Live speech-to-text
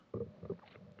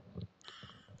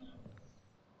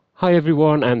Hi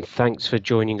everyone, and thanks for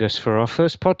joining us for our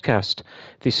first podcast.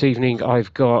 This evening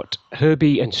I've got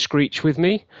Herbie and Screech with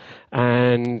me,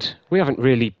 and we haven't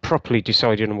really properly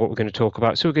decided on what we're going to talk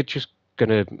about, so we're just going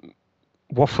to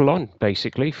waffle on,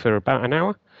 basically, for about an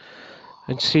hour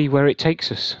and see where it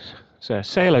takes us. So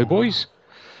say hello, boys.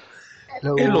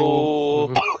 Hello.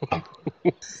 Hello.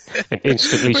 And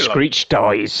instantly We're like, Screech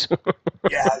dies.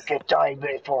 Yeah, good time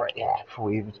before it. Yeah, before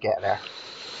we even get there.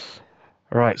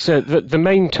 Right, so the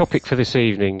main topic for this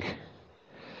evening,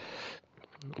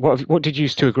 what did you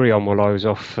two agree on while I was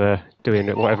off doing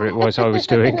whatever it was I was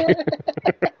doing?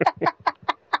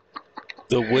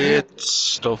 the weird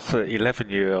stuff that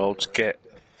 11-year-olds get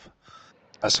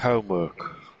as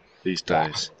homework these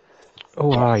days.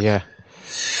 Yeah.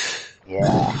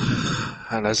 Yeah.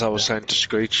 And as I was saying to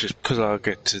Screech, it's because I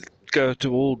get to go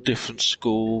to all different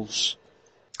schools.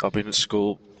 I've been at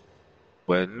school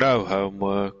where no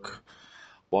homework,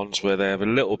 ones where they have a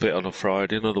little bit on a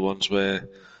Friday, and other ones where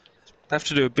they have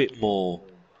to do a bit more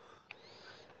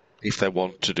if they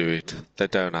want to do it. They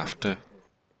don't have to.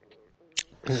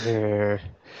 Yeah.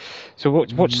 So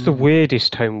what's the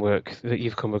weirdest homework that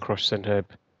you've come across then, Herb?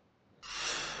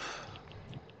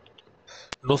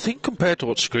 Nothing compared to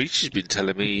what Screech has been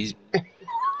telling me.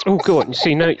 Oh, go on.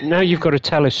 See, now you've got to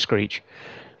tell us, Screech.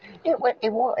 What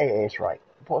it is, right?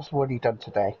 What's the one you done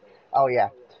today? Oh yeah,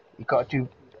 you got to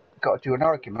do an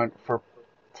argument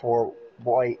for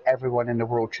why everyone in the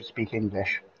world should speak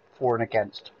English, for and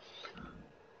against.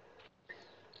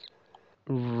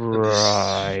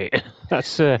 Right.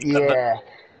 That's Yeah,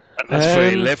 And that's for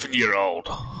an 11-year-old.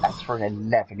 that's for an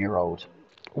 11-year-old.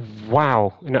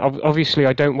 wow. Now, obviously,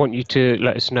 I don't want you to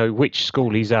let us know which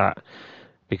school he's at,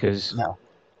 because No.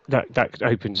 that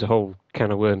opens a whole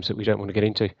can of worms that we don't want to get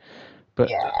into. But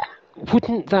Yeah.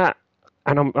 wouldn't that?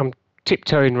 And I'm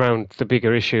tiptoeing around the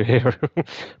bigger issue here,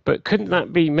 but couldn't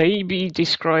that be maybe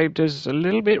described as a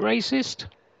little bit racist?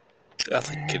 I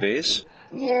think it is.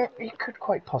 Yeah, it could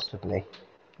quite possibly.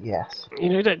 Yes. You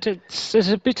know, there's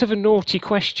a bit of a naughty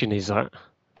question, is that?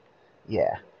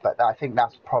 Yeah, but I think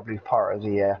that's probably part of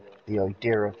the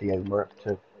idea of the homework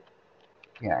to,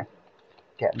 get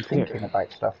them thinking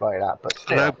about stuff like that. But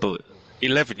still, No, but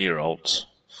 11-year-olds.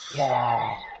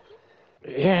 yeah,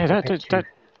 Yeah, it's a bit too.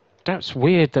 that's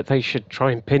weird that they should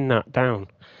try and pin that down.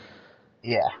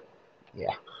 Yeah,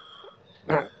 yeah.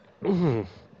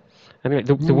 I mean,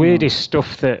 the weirdest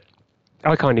stuff that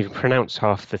I can't even pronounce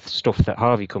half the stuff that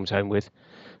Harvey comes home with.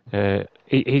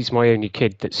 He's my only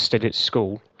kid that's still at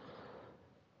school,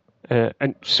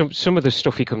 and some of the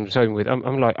stuff he comes home with,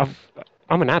 I'm like,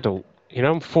 I'm an adult, you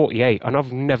know, I'm 48, and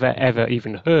I've never ever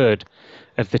even heard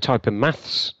of the type of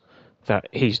maths that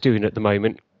he's doing at the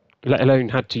moment, let alone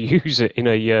had to use it in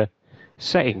a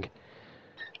setting.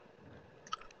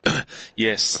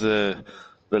 Yes, the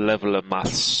level of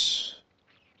maths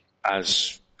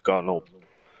has gone up.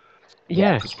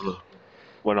 Yeah, Because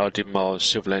when I did my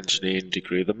civil engineering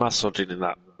degree, the maths I did in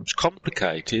that was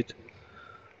complicated,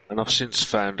 and I've since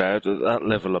found out that that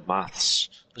level of maths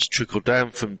has trickled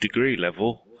down from degree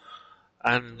level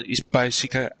and is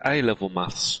basic A-level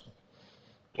maths.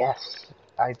 Yes,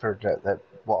 I've heard that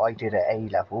what I did at A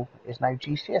level is now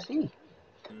GCSE.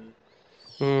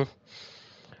 mm,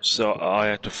 So I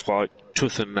had to fight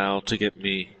tooth and nail to get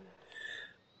me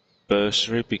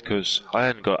bursary because I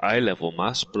hadn't got A-level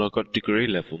maths, but I got degree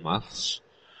level maths.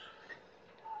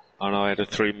 And I had a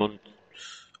 3-month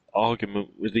argument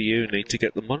with the uni to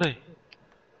get the money.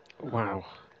 wow.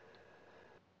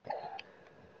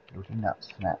 Bloody nuts,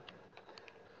 isn't it?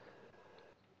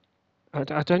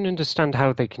 I don't understand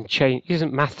how they can change.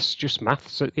 Isn't maths just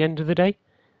maths at the end of the day?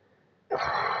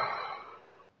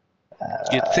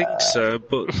 You'd think so,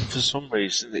 but for some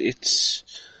reason It's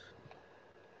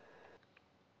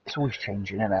always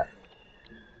changing, isn't it?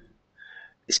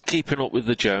 it's keeping up with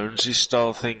the Joneses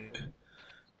style thing.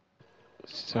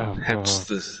 So, Hence,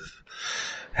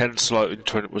 like in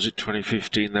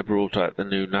 2015 they brought out the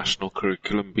new national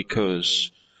curriculum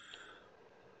because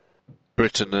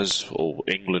Britain or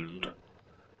England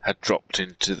had dropped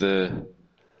into the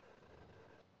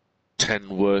 10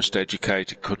 worst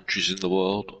educated countries in the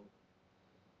world.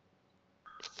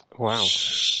 wow.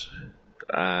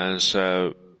 And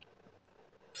so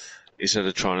instead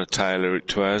of trying to tailor it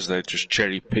to us, they just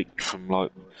cherry picked from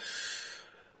like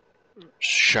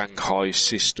Shanghai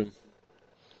system.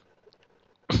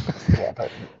 Yeah,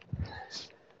 but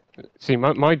See,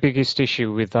 my biggest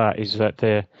issue with that is that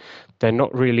they're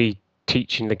not really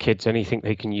teaching the kids anything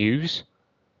they can use.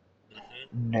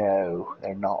 no,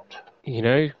 they're not. You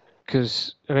know,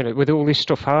 because I mean, with all this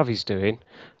stuff Harvey's doing,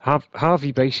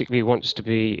 Harvey basically wants to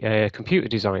be a computer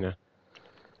designer,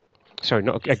 sorry,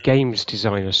 not a games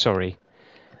designer, sorry.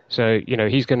 So,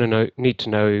 he's going to need to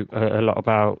know a lot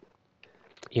about,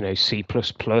 C++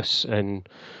 and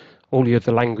all the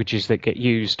other languages that get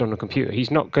used on a computer.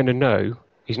 He's not going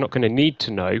to need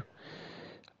to know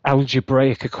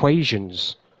algebraic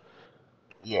equations.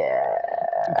 Yeah.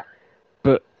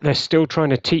 But they're still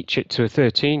trying to teach it to a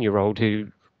 13-year-old who,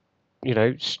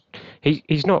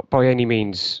 he's not by any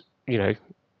means,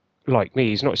 like me.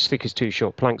 He's not as thick as two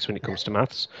short planks when it comes to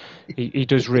maths. He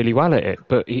does really well at it,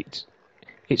 but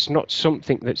it's not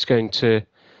something that's going to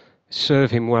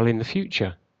serve him well in the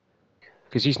future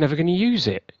because he's never going to use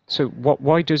it. So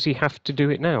why does he have to do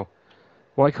it now?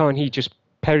 Why can't he just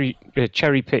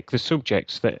cherry pick the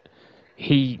subjects that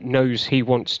he knows he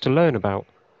wants to learn about?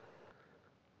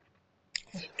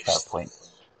 Fair point.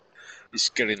 It's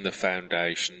getting the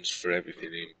foundations for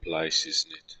everything in place,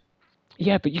 isn't it?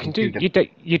 Yeah, but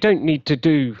you don't need to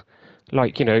do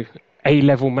like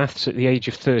A-level maths at the age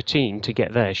of 13 to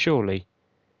get there, surely.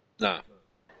 No.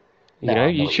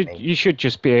 You should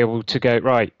just be able to go,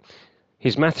 right,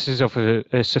 his maths is of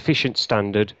a sufficient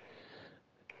standard.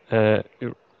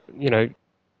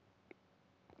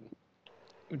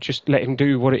 Just let him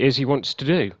do what it is he wants to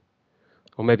do.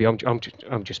 Or maybe I'm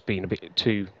just being a bit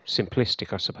too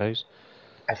simplistic, I suppose.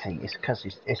 I think it's because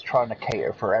it's trying to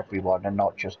cater for everyone and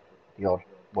not just the odd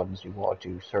ones who want to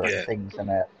do certain things in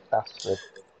it. That's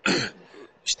the...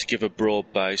 Just to give a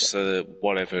broad base so that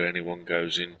whatever anyone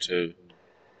goes into,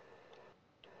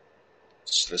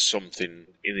 there's something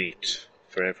in it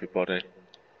for everybody.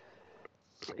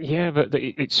 Yeah, but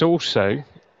it's also,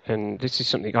 and this is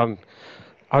something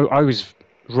I was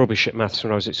rubbish at maths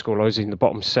when I was at school. I was in the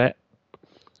bottom set.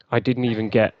 I didn't even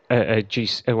get a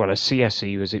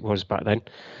CSE as it was back then.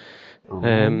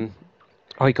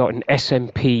 I got an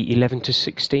SMP 11 to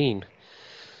 16,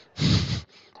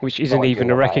 which isn't even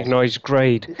a recognised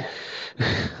grade.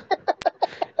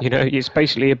 It's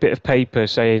basically a bit of paper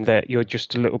saying that you're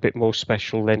just a little bit more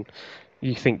special than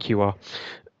you think you are.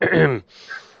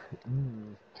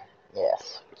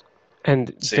 Yes. And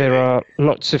there are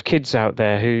lots of kids out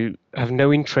there who have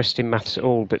no interest in maths at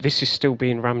all, but this is still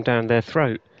being rammed down their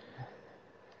throat.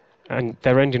 And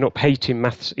they're ending up hating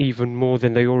maths even more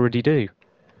than they already do.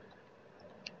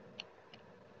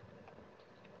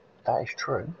 That is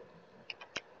true.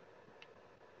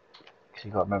 Because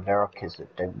you've got to remember there are kids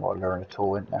that don't want to learn at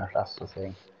all, isn't there? That's the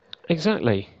thing.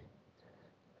 Exactly.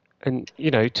 And,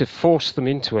 to force them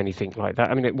into anything like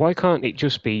that, I mean, why can't it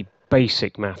just be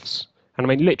basic maths? And I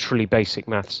mean, literally basic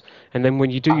maths. And then when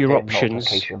you do your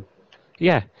options...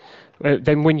 Yeah.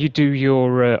 Then when you do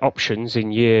your options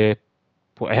in year...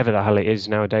 whatever the hell it is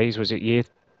nowadays, was it year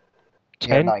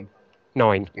 10? Year 9.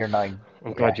 9. Year 9.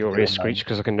 I'm glad you're here, Screech,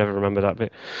 because I can never remember that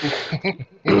bit.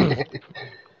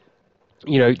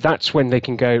 That's when they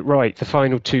can go, right, the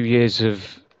final 2 years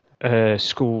of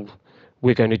school,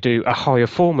 we're going to do a higher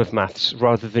form of maths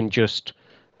rather than just,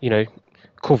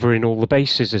 covering all the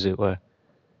bases, as it were.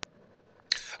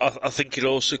 I think it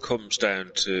also comes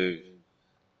down to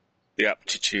the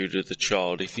aptitude of the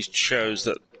child. If he shows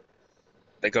that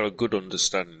they got a good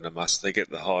understanding of maths, they get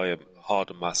the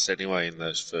harder maths anyway in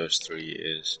those first 3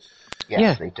 years.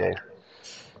 Yes, they do.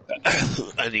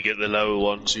 And you get the lower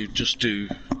ones who just do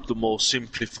the more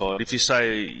simplified. If you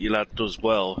say your lad does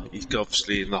well, he's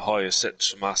obviously in the higher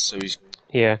sets of maths, so he's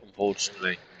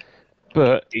unfortunately.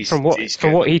 But from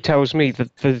what he tells me,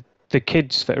 the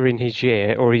kids that are in his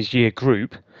year or his year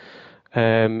group,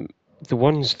 the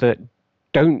ones that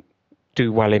don't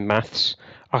do well in maths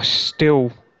are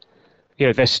still,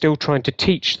 they're still trying to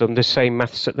teach them the same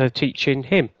maths that they're teaching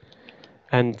him,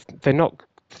 and they're not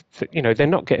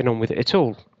getting on with it at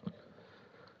all.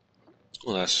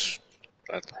 Well,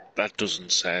 that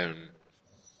doesn't sound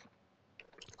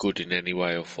good in any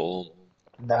way or form.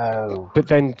 No. But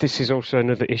then this is also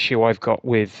another issue I've got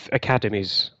with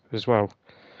academies as well,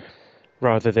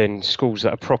 rather than schools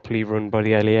that are properly run by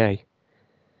the LEA.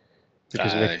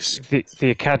 Because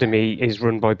the academy is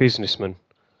run by businessmen.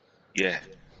 Yeah.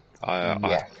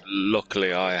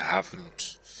 Luckily, I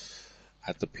haven't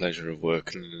had the pleasure of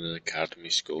working in an academy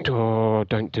school. Oh,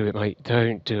 don't do it, mate.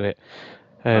 Don't do it.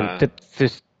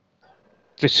 Obviously,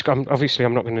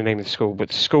 I'm not going to name the school, but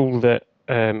the school that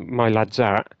my lad's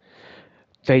at,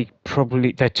 their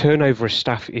turnover of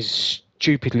staff is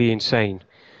stupidly insane.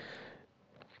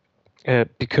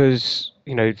 Because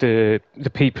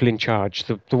the people in charge,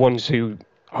 the ones who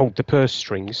hold the purse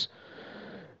strings,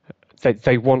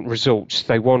 they want results.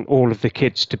 They want all of the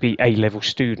kids to be A-level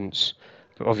students.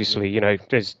 But obviously,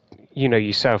 there's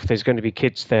yourself. There's going to be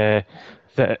kids there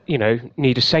that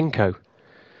need a Senko.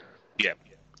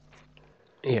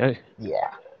 Yeah.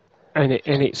 Yeah.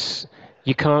 it's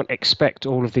you can't expect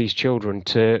all of these children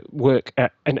to work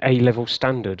at an A-level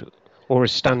standard or a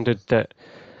standard that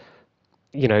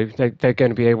they're going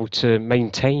to be able to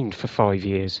maintain for 5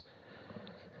 years,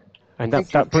 and They do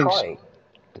that brings.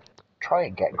 try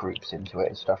and get groups into it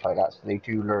and stuff like that, so they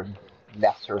do learn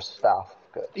lesser stuff.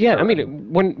 Yeah, I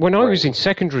mean, when I was in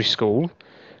secondary school,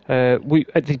 we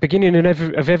at the beginning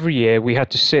of every year we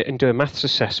had to sit and do a maths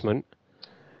assessment,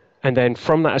 and then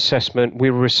from that assessment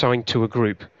we were assigned to a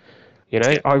group.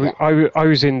 I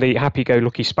was in the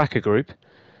happy-go-lucky spacker group.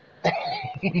 I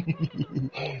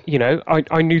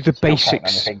knew the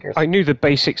basics. I knew the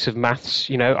basics of maths.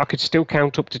 I could still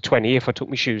count up to 20 if I took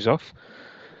my shoes off.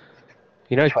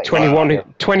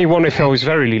 21 if I was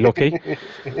very lucky.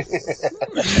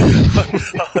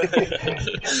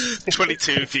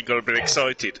 22 if you got a bit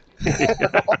excited.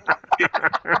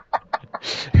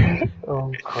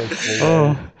 Oh, crazy.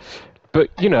 Oh, but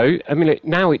I mean,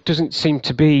 now it doesn't seem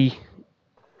to be.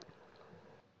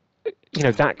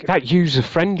 That user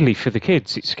friendly for the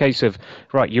kids. It's a case of,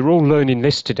 right, you're all learning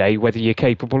this today, whether you're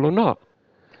capable or not.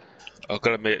 I've got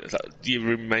to admit,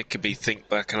 you're making me think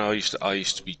back, and I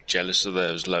used to be jealous of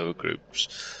those lower groups.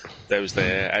 They was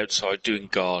there outside doing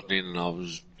gardening, and I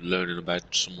was learning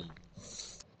about some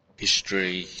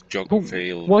history,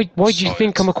 geography. Why do you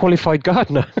think I'm a qualified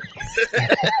gardener?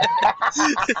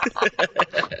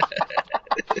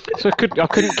 So I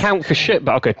couldn't count for shit,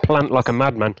 but I could plant like a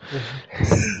madman.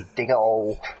 Dig a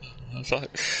hole. I was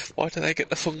like, why do they get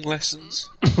the fun lessons?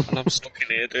 And I'm stuck in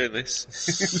here doing this.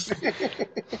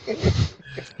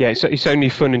 Yeah, it's only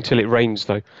fun until it rains,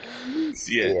 though.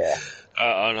 Yeah.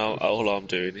 And all I'm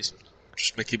doing is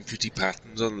just making pretty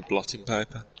patterns on the blotting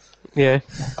paper. Yeah.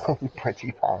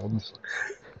 Pretty patterns.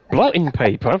 Blotting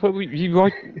paper? What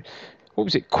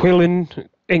was it? Quill and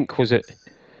ink, was it?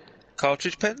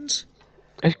 Cartridge pens?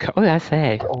 Oh, that's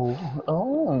it.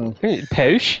 Oh.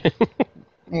 Posh.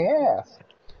 Yeah.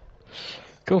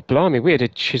 God blimey, we had a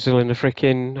chisel and a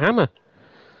freaking hammer.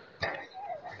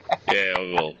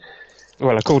 Yeah,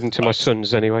 well, according to my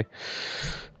sons, anyway.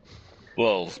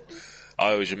 Well,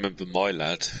 I always remember my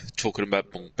lad talking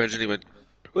about bunk beds, and he went,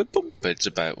 "What were bunk beds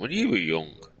about when you were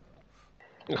young?"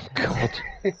 Oh, God.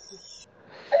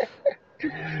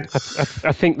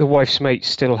 I think the wife's mate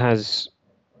still has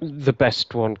the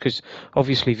best one, because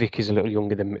obviously Vic is a little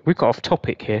younger than me. We've got off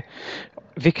topic here.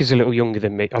 Vic is a little younger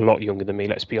than me, a lot younger than me,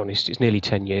 let's be honest. It's nearly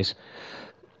 10 years.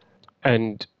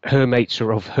 And her mates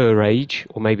are of her age,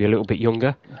 or maybe a little bit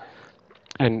younger.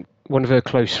 And one of her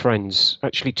close friends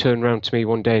actually turned around to me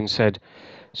one day and said,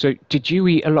 "So, did you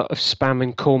eat a lot of spam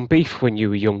and corned beef when you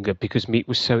were younger because meat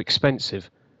was so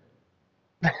expensive?"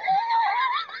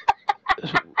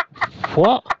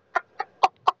 What?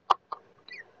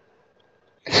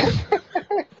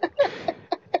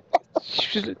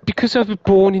 Because I was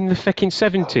born in the fucking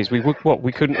 70s, we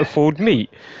couldn't afford meat.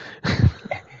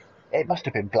 It must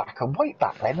have been black and white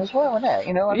back then as well, wasn't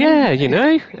it? Yeah,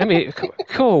 I mean,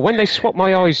 cool. When they swapped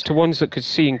my eyes to ones that could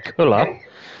see in colour.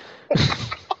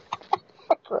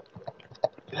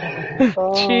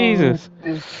 Jesus.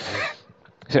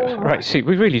 So, right, see,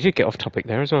 we really did get off topic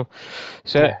there as well.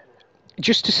 So,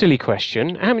 just a silly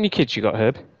question. How many kids you got,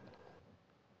 Herb?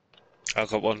 I've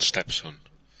got one stepson.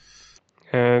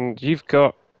 And you've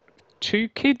got 2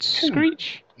 kids,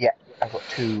 Screech? Yeah, I've got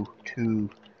two.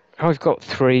 I've got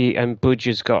 3, and Budge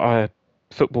has got a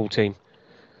football team.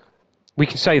 We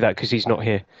can say that because he's not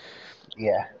here.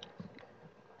 Yeah.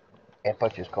 Yeah,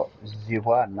 Budge has got the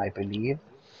one, I believe.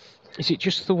 Is it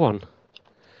just the one?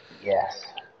 Yes.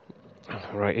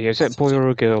 Right, is that a boy or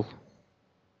a girl?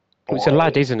 Boy. It's a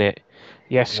lad, isn't it?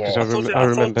 Yes, because I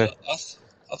remember.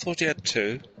 I thought he had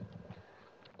 2.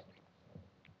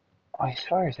 I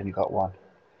swear he's only got 1.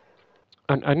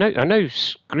 I know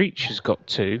Screech has got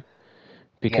 2,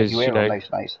 because you know.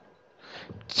 Most nights.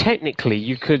 Technically,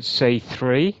 you could say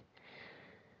 3.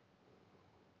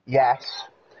 Yes.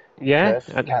 Yeah.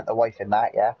 Count the wife in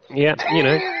that, yeah. Yeah,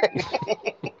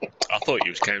 I thought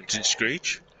you was counting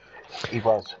Screech. He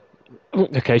was.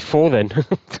 Okay, 4 then.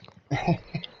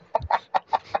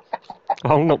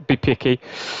 I'll not be picky.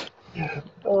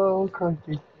 Oh,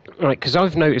 crazy. Right, because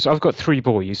I've noticed I've got 3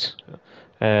 boys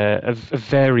of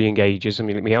varying ages. I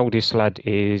mean, my oldest lad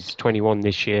is 21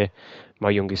 this year. My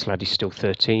youngest lad is still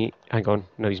 13. Hang on,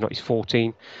 no, he's not. He's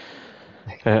 14.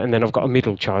 And then I've got a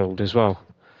middle child as well.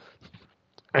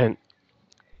 And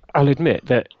I'll admit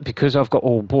that because I've got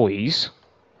all boys,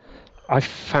 I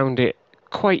found it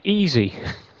quite easy,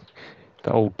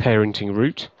 the old parenting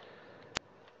route.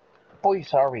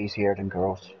 Boys are easier than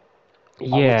girls.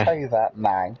 Yeah. I will tell you that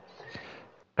now.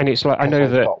 And it's like, I know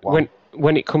that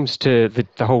when it comes to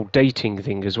the whole dating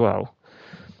thing as well,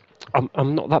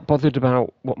 I'm not that bothered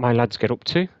about what my lads get up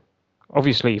to.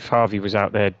 Obviously, if Harvey was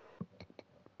out there,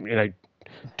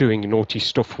 doing naughty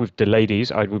stuff with the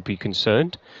ladies, I would be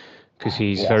concerned because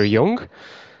he's very young.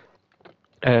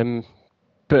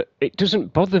 But it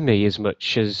doesn't bother me as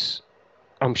much as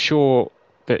I'm sure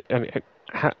that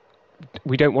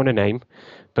we don't want to name,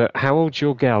 but how old's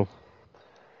your gal?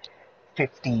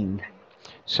 15.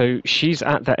 So she's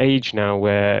at that age now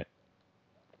where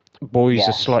boys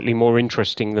are slightly more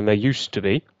interesting than they used to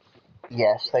be.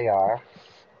 Yes, they are.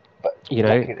 But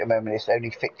at the moment, it's only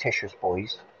fictitious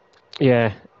boys.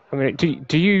 Yeah. I mean,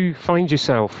 do you find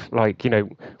yourself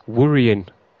worrying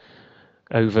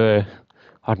over,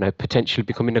 I don't know, potentially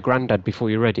becoming a granddad before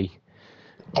you're ready?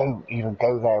 Don't even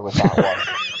go there with that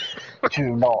one.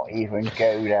 Do not even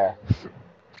go there.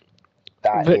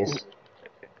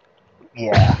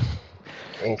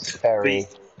 It's very...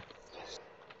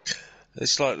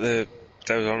 It's like they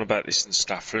was on about this in the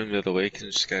staff room the other week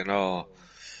and just going,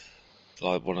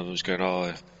 like one of them was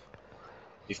going,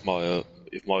 if my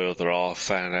other half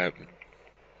found out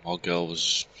my girl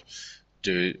was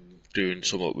doing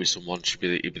something with someone, he'd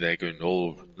be there going,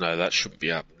 oh no, that shouldn't be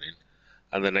happening.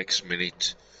 And the next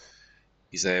minute,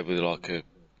 he's there with like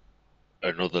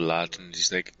another lad, and he's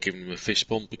there giving him a fist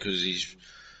bump because he's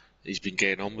been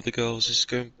getting on with the girls. It's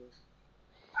going,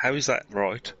 how is that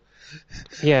right?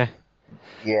 Yeah.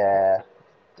 Yeah,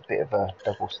 it's a bit of a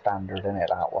double standard, isn't it,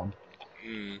 that one?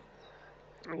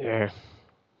 Yeah.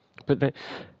 But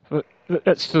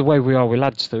that's the way we are with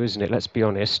lads, though, isn't it? Let's be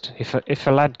honest. If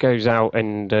a lad goes out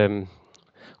and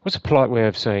what's a polite way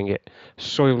of saying it?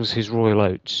 Soils his royal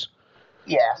oats.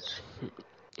 Yes.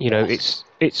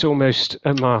 It's almost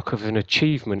a mark of an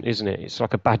achievement, isn't it? It's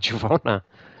like a badge of honour.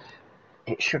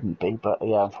 It shouldn't be, but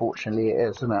yeah, unfortunately it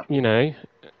is, isn't it?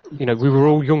 We were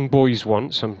all young boys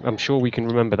once. I'm sure we can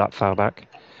remember that far back.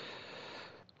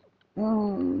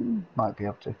 Might be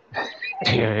able to.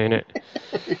 Yeah, innit?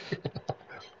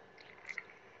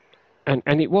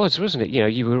 And it wasn't it?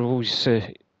 You were always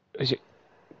is it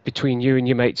between you and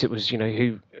your mates? It was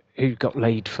who got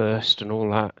laid first and all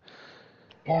that.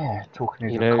 Yeah,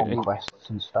 talking about conquests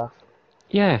and stuff.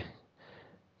 Yeah,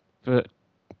 but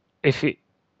if it,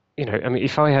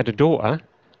 if I had a daughter,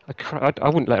 I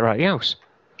wouldn't let her out of the house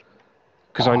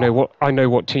because I know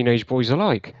what teenage boys are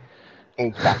like.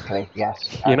 Exactly.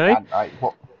 Yes. And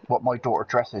what my daughter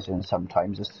dresses in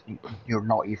sometimes is you're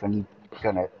not even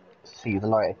gonna see the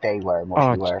light of day wearing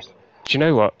what she wears. Do you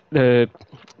know what the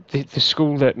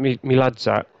school that me lads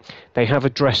at? They have a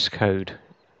dress code.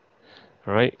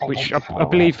 Right, which I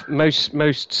believe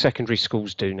most secondary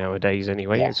schools do nowadays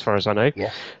anyway, as far as I know.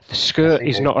 Yes. The skirt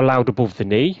is not allowed above the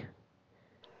knee.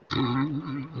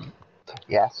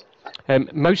 Yes.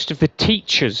 Most of the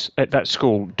teachers at that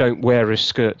school don't wear a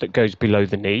skirt that goes below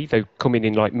the knee. They come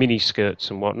in like mini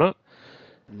skirts and whatnot.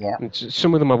 Yeah. And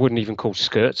some of them I wouldn't even call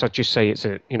skirts. I'd just say it's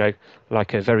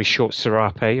like a very short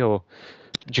serape or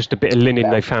just a bit of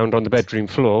linen they found on the bedroom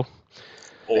floor.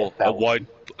 Or a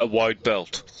wide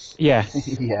belt. Yeah.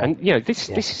 And this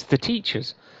is the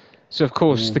teachers. So of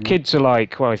course the kids are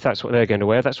like, well, if that's what they're going to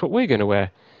wear, that's what we're going to wear.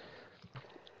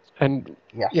 And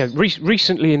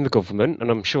recently in the government, and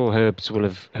I'm sure Herbs will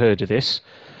have heard of this,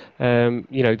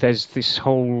 there's this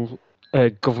whole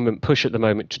government push at the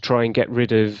moment to try and get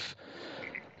rid of,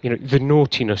 the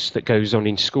naughtiness that goes on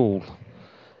in school.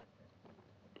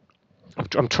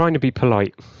 I'm trying to be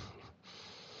polite.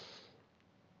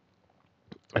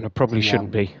 And I probably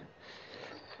shouldn't be.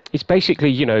 It's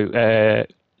basically,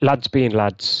 lads being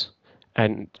lads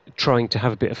and trying to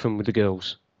have a bit of fun with the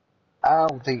girls.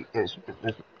 It's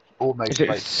almost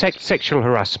like... sexual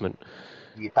harassment.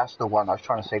 That's the one. I was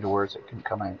trying to say the words that couldn't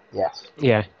come out. Yes.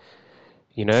 Yeah.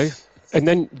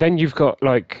 And then you've got,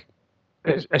 like,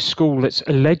 a school that's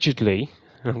allegedly...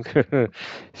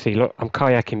 See, look, I'm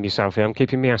kayaking myself here. I'm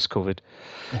keeping my ass covered.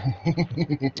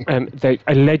 They've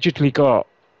allegedly got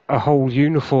a whole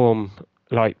uniform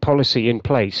policy in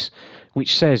place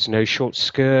which says no short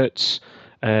skirts,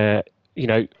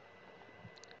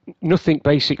 nothing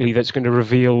basically that's going to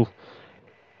reveal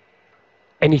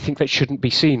anything that shouldn't be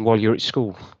seen while you're at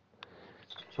school.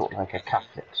 Sort of like a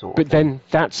Catholic sort of thing. Then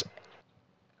that's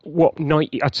what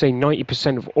I'd say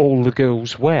 90% of all the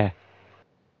girls wear.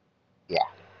 Yeah.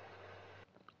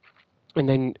 And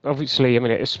then obviously,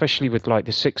 especially with like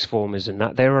the sixth formers and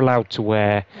that, they're allowed to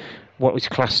wear what was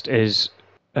classed as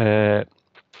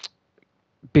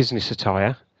business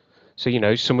attire.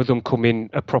 So, some of them come in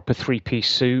a proper three-piece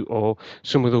suit, or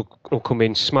some of them will come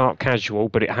in smart casual,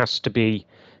 but it has to be,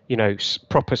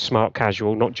 proper smart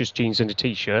casual, not just jeans and a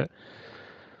t-shirt.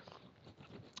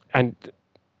 And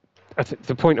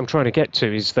the point I'm trying to get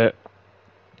to is that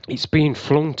it's being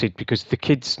flaunted because the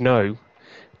kids know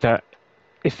that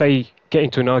if they get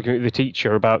into an argument with the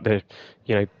teacher about the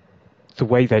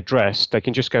way they're dressed, they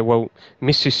can just go, well,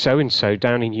 Mrs. So-and-so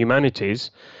down in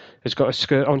humanities has got a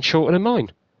skirt on shorter than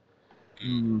mine.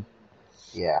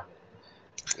 Yeah.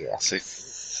 See,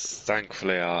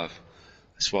 thankfully,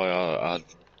 that's why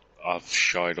I've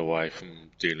shied away from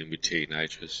dealing with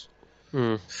teenagers.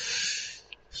 It's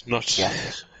not. Yeah.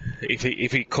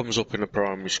 If it comes up in a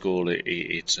primary school,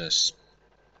 it's a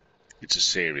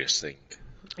serious thing.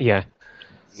 Yeah.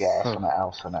 Yeah, something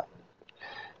else, isn't it?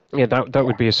 Yeah, that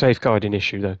would be a safeguarding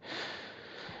issue, though.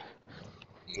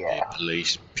 Yeah.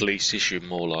 Police issue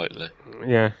more likely.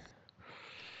 Yeah.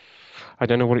 I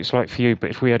don't know what it's like for you,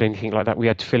 but if we had anything like that, we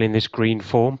had to fill in this green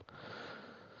form.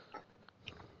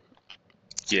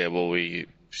 Yeah, well,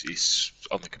 it's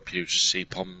on the computer,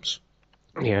 CPOMs.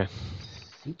 Yeah.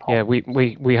 Yeah,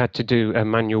 we had to do a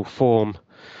manual form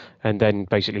and then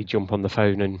basically jump on the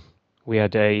phone, and we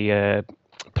had a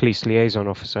police liaison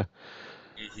officer.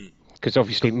 Because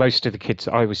obviously most of the kids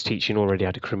that I was teaching already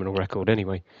had a criminal record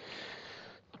anyway.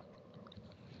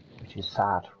 Which is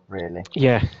sad, really.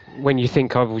 Yeah, when you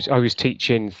think I was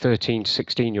teaching 13 to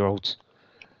 16-year-olds.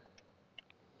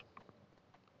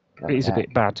 It is a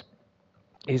bit bad.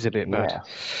 It is a bit bad.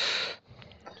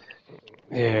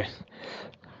 Yeah.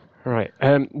 Right.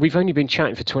 We've only been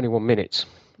chatting for 21 minutes.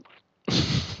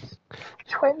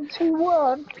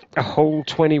 21? A whole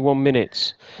 21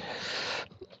 minutes.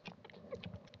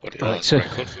 Right, so,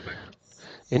 record for me.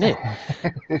 Isn't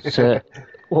it? So,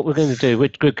 what we're going to do,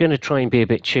 we're going to try and be a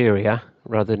bit cheerier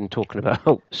rather than talking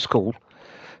about school.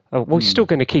 We're still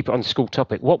going to keep it on the school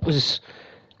topic. What was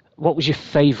your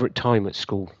favourite time at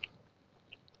school?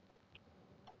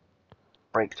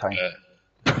 Break time.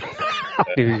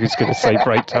 I knew he was going to say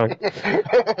break time.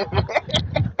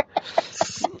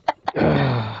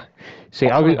 See,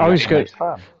 I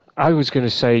was going to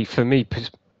say, for me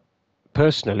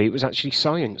personally, it was actually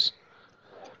science.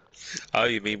 Oh,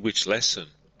 you mean which lesson?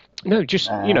 No, just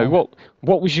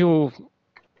what was your?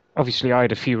 Obviously, I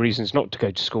had a few reasons not to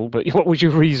go to school, but what was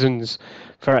your reasons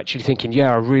for actually thinking,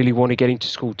 yeah, I really want to get into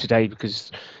school today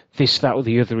because this, that, or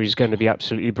the other is going to be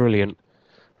absolutely brilliant,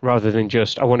 rather than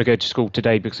just, I want to go to school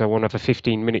today because I want to have a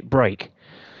 15-minute break?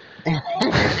 Mine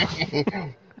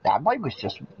was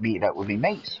just meeting up with my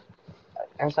mates.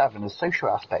 I was having a social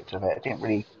aspect of it. I didn't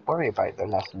really worry about the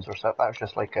lessons or stuff. That was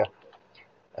just like a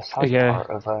side part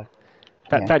of a...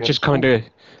 That just kind of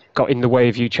got in the way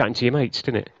of you chatting to your mates,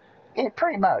 didn't it? Yeah,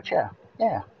 pretty much, yeah.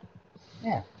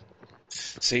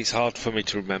 See, it's hard for me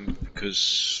to remember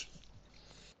because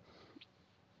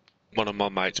one of my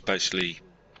mates basically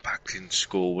back in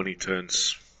school when he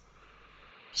turns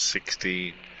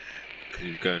 16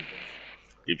 because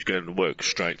he was going to work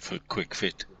straight for Quick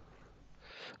Fit.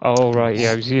 Oh, right,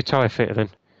 yeah, was he a tyre fitter then?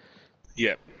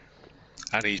 Yeah,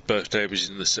 and his birthday was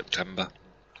in the September.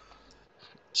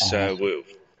 So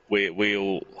we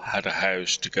all had a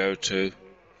house to go to.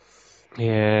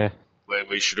 Yeah. Where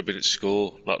we should have been at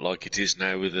school, not like it is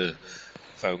now with the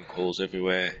phone calls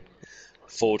everywhere.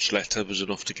 Forged letter was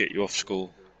enough to get you off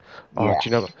school. Oh, do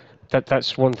you know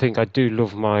that's one thing I do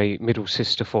love my middle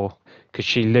sister for, because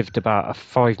she lived about a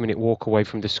 5-minute walk away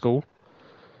from the school.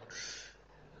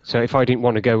 So if I didn't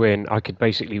want to go in, I could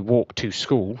basically walk to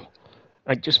school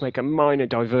and just make a minor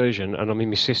diversion, and I'm in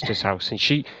my sister's house. And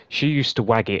she used to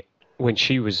wag it when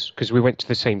she was, because we went to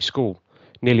the same school.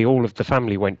 Nearly all of the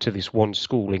family went to this one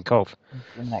school in Cov.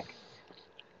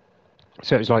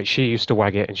 So it was like she used to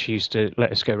wag it and she used to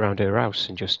let us go around her house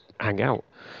and just hang out.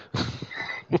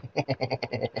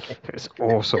 It was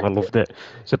awesome. I loved it.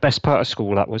 It's the best part of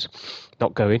school, that was.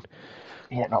 Not going.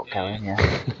 Yeah, not going,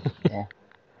 yeah. Yeah.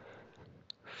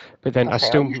 But then I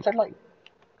still... I used to like...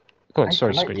 Go on,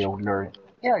 sorry, the old learning.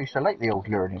 Yeah, I used to like the old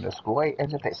learning at school. It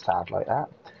was a bit sad like that.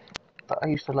 But I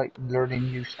used to like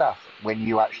learning new stuff when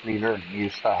you actually learn new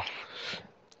stuff.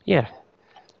 Yeah.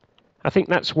 I think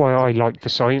that's why I like the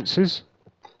sciences.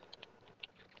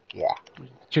 Yeah.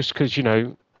 Just because,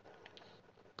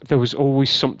 there was always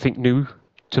something new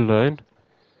to learn.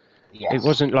 Yes. It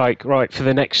wasn't like, right, for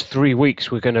the next 3 weeks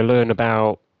we're going to learn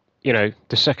about, the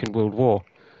Second World War.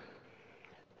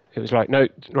 It was like, no,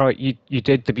 right,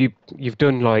 you've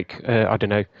done like, I don't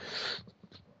know,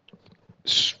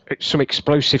 some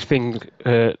explosive thing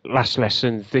last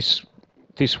lesson.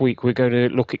 This week we're going to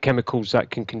look at chemicals that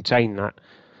can contain that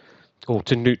or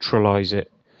to neutralise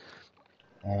it.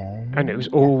 And it was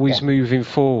always moving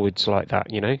forwards like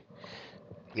that,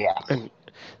 Yeah. And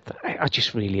I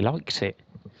just really liked it.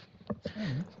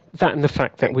 That and the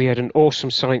fact that we had an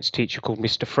awesome science teacher called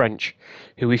Mr. French,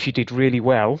 who, if you did really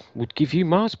well, would give you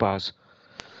Mars bars.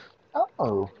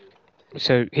 Oh,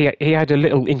 So he had a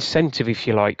little incentive, if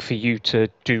you like, for you to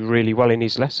do really well in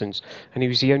his lessons, and he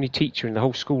was the only teacher in the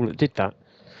whole school that did that.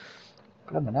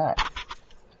 blimey that.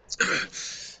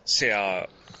 See, I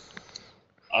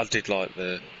did like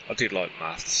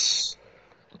maths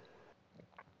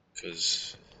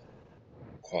because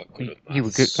quite good at You were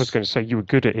good. I was maths. going to say you were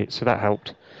good at it, so that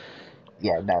helped.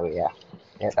 Yeah,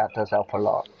 that does help a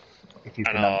lot. If you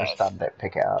And can understand it,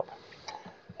 pick it up.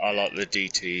 I like the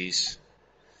DTs.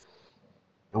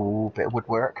 Ooh, bit of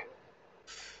woodwork.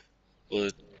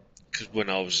 Well, because when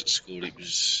I was at school,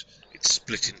 it's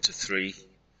split into three.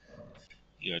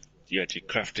 You had your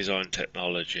craft design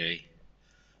technology,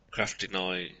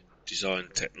 design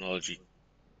technology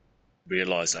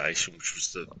realization, which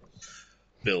was the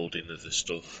building of the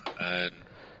stuff, and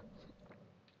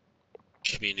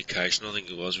communication, I think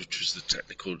it was, which was the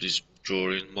technical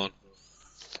drawing one.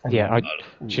 Yeah,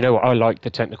 do you know what? I like the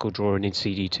technical drawing in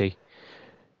CDT.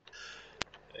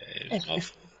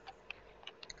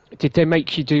 Did they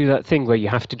make you do that thing where you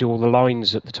have to do all the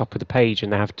lines at the top of the page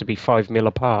and they have to be 5 mil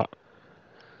apart?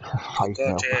 5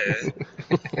 mil. Yeah.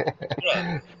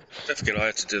 Well, don't forget I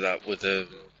had to do that with when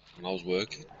I was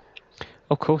working.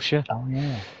 Of course, yeah. Oh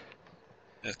yeah.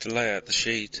 You have to lay out the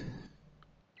sheet.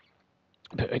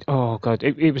 But oh god,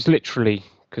 it was literally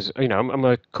because I'm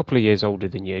a couple of years older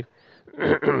than you.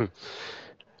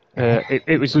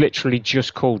 It was literally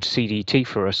just called CDT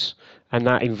for us, and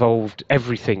that involved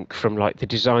everything from like the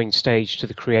design stage to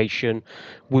the creation,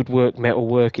 woodwork,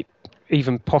 metalwork,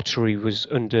 even pottery was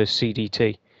under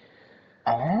CDT.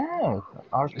 Oh,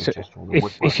 ours was So just all the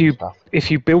woodwork stuff.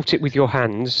 if you built it with your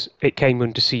hands, it came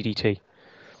under CDT.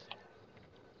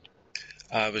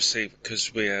 I was seeing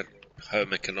because we had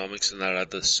home economics and that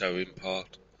had the sewing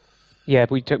part. Yeah,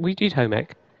 we did home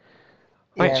ec.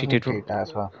 I Yeah, actually we did. did that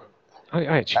as well. I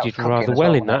actually That was did rather cooking as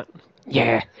well well, in wasn't that.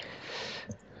 Yeah.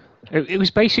 It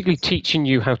was basically teaching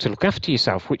you how to look after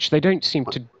yourself, which they don't seem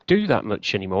to do that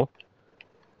much anymore.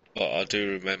 But I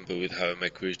do remember with home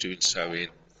ec we was doing sewing.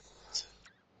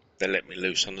 They let me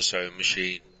loose on the sewing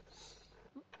machine.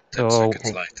 10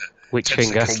 seconds later. Which 10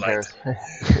 finger? seconds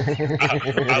later.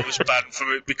 I was banned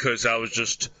from it because I was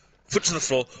just foot to the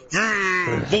floor.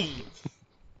 Boom.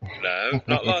 No,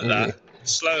 not like that.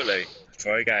 Slowly.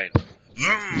 Try again.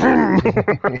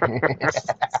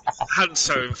 Hand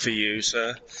sewing for you,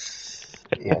 sir.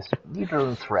 Yes, needle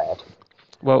and thread.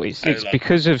 Well, it's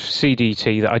because of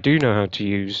CDT that I do know how to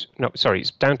use. No, sorry,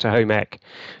 it's down to home ec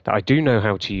that I do know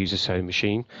how to use a sewing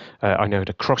machine. I know how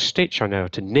to cross stitch. I know how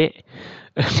to knit.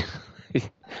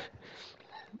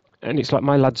 And it's like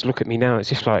my lads look at me now. It's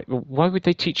just like, well, why would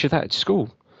they teach you that at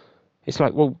school? It's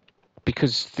like, well,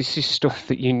 because this is stuff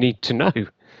that you need to know. The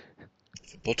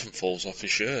button falls off your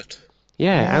shirt.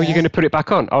 Yeah, how are you going to put it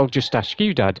back on? I'll just ask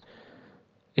you, Dad.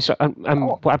 It's like,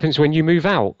 what happens when you move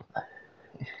out?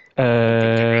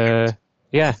 Yeah.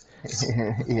 Yeah.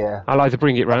 I'll either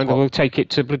bring it round or we'll take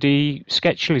it to bloody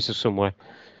Sketchley's or somewhere.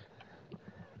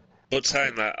 But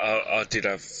saying that, I did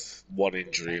have one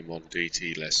injury in one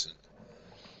DT lesson.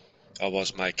 I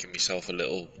was making myself a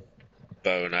little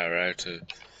bow and arrow out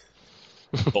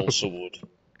of balsa wood.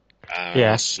 And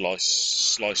I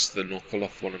sliced the knuckle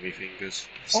off one of my fingers.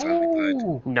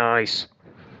 Oh, nice.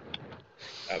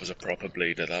 That was a proper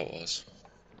bleeder, that was.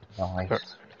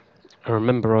 Nice. I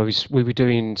remember we were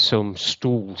doing some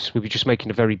stools. We were just making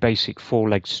a very basic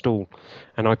 4-leg stool,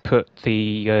 and I put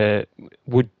the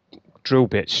wood drill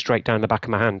bit straight down the back of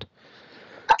my hand.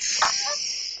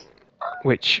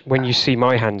 Which, when you see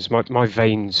my hands, my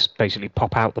veins basically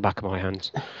pop out the back of my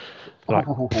hands, like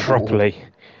properly.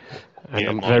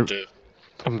 And yeah,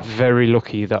 I'm very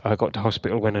lucky that I got to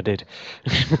hospital when I did.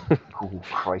 Oh,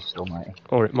 Christ almighty.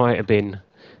 Or it might have been,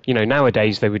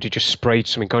 nowadays they would have just sprayed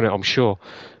something on it, I'm sure.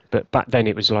 But back then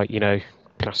it was like,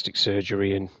 plastic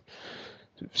surgery and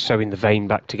sewing the vein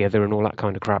back together and all that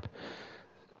kind of crap.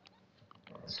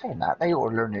 Saying that, they ought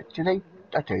to learn it.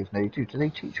 I don't even know, do they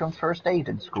teach on first aid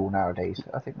in school nowadays?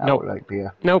 I think that would be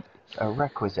a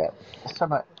requisite.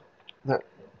 Something that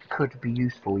could be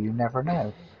useful, you never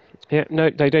know. Yeah, no,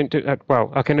 they don't do that.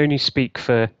 Well, I can only speak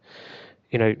for,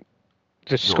 the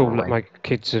school that my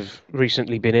kids have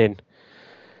recently been in.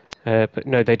 But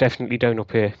no, they definitely don't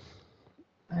up here.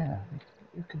 Yeah,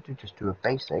 you could just do a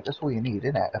basic. That's all you need,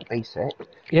 isn't it? A basic.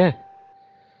 Yeah.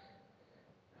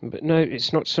 But no,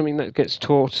 it's not something that gets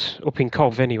taught up in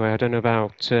Cov anyway. I don't know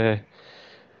about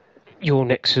your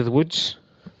necks of the woods.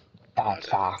 That's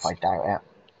half, I doubt it.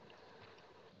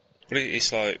 But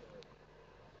it's like,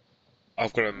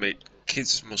 I've got to admit,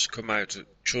 children must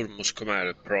come out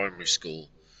of primary school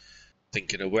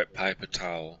thinking a wet paper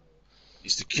towel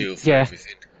is the cure for Yeah.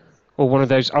 everything. Or one of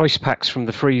those ice packs from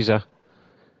the freezer.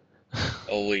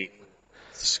 The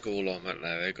school I'm at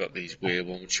now, they've got these weird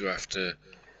ones you have to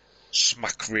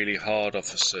smack really hard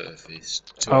off a surface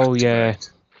to Oh, yeah.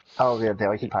 activate. Oh, yeah, the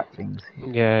ice pack things.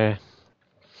 Yeah.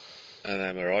 And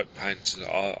them are right pains.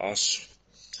 I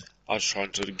was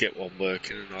trying to get one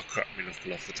working and I cracked my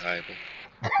knuckle off the table.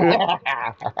 But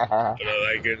are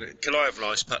they going, can I have an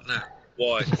ice pack now?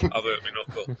 Why? I've hurt my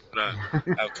knuckle. No.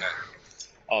 Okay.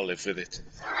 I'll live with it.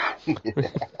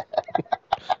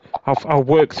 I'll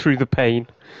work through the pain.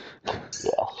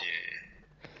 Yeah.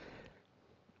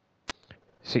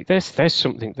 See, there's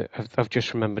something that I've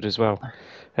just remembered as well.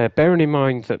 Bearing in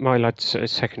mind that my lad's at a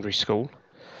secondary school,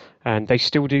 and they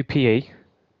still do PE,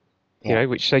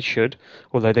 which they should,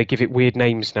 although they give it weird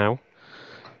names now.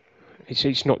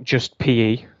 It's not just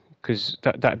PE, because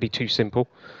that'd be too simple.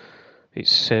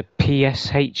 It's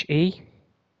PSHE.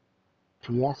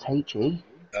 PSHE?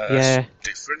 Yeah. That's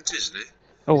different, isn't it?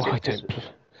 Oh, Is it I don't.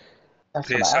 That's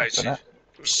something else, PSH, isn't it?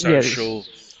 social,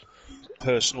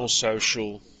 personal,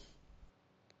 social,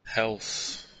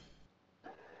 health.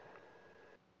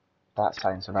 That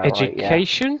sounds about right,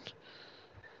 Education?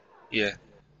 Yeah.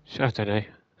 I don't know.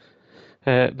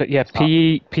 But yeah,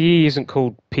 PE isn't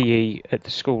called PE at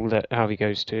the school that Harvey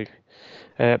goes to.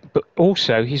 But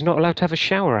also, he's not allowed to have a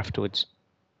shower afterwards.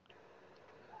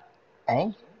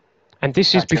 Eh? And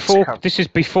this is before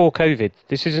COVID.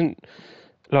 This isn't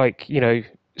like,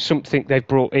 something they've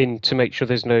brought in to make sure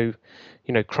there's no,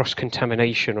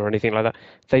 cross-contamination or anything like that.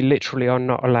 They literally are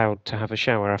not allowed to have a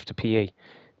shower after PE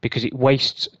because it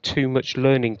wastes too much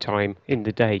learning time in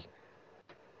the day.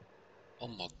 Oh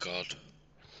my God.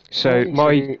 So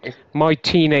my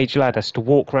teenage lad has to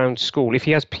walk around school. If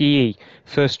he has PE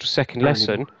first or second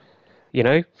lesson,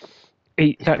 that's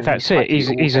it.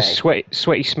 He's a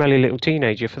sweaty, smelly little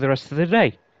teenager for the rest of the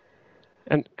day.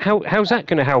 And how's that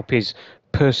going to help his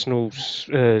personal,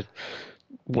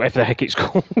 whatever the heck it's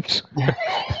called?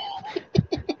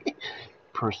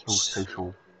 Personal,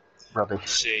 social rubbish.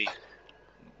 See,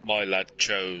 my lad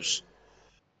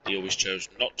he always chose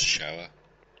not to shower,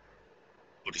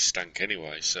 but he stank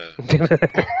anyway, so...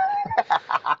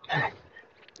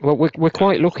 Well, we're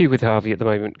quite lucky with Harvey at the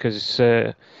moment because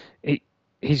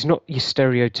he's not your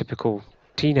stereotypical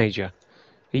teenager.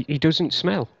 He doesn't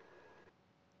smell.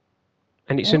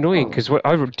 And it's annoying because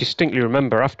I distinctly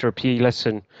remember after a PE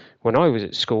lesson when I was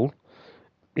at school,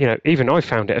 even I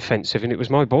found it offensive and it was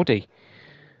my body.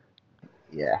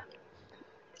 Yeah.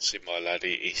 See, my lad,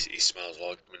 he smells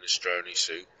like minestrone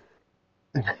soup.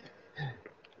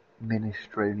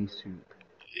 Minestrone soup.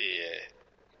 Yeah.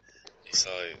 It's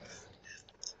like...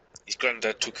 His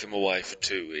granddad took him away for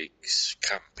 2 weeks,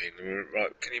 camping. And we went,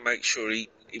 right, can you make sure he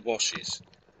washes?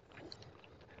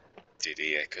 Did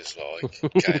he, Eckers,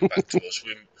 came back to us.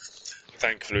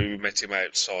 Thankfully, we met him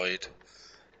outside.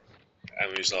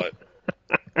 And we was like,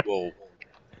 well,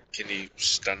 can you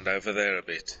stand over there a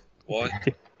bit? Why?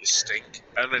 You stink.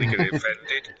 And then he got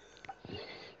offended.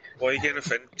 Why are you getting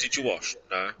offended? Did you wash?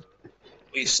 No. Well,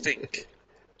 you stink.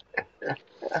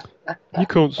 You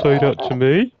can't say that to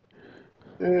me.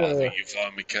 I think you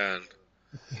finally can.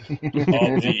 You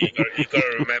got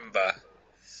to remember,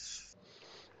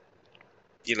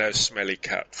 Smelly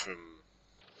Cat from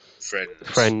Friends.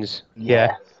 Friends,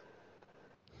 yeah.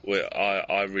 Where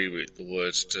I rewrote the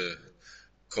words to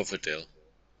Coverdale.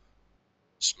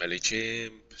 Smelly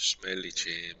chimp, smelly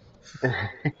chimp.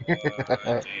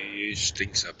 Why do you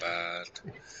stink so bad?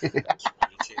 Smelly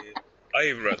chimp. I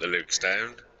even wrote the lyrics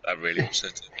down. That really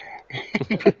upset him.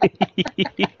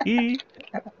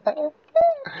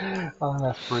 Oh,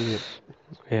 that's brilliant.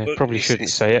 Yeah, But probably shouldn't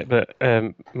say it, but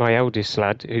my eldest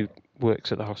lad, who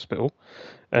works at the hospital,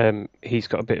 he's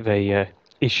got a bit of a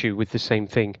issue with the same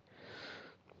thing.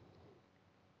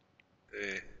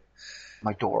 Yeah.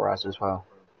 My daughter has as well.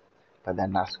 But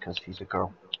then that's because she's a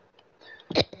girl.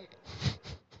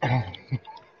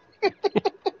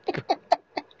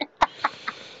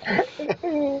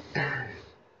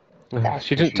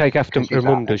 She doesn't take after her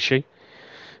mum, does she?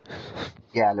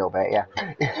 Yeah, a little bit, yeah.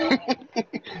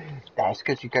 That's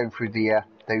because you're going through the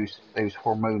those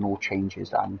hormonal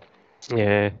changes, and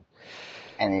it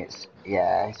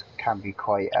can be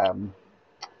quite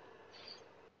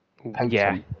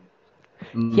potent.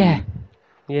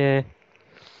 Yeah.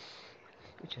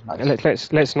 Which is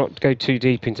nice. Let's not go too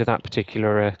deep into that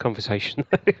particular conversation.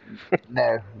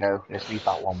 No, let's leave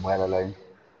that one well alone.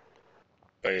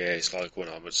 But yeah, it's like when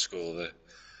I'm at school,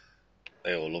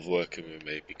 they all love working with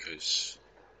me because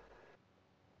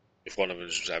if one of them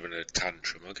was having a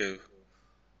tantrum, I go,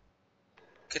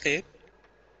 look at him.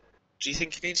 Do you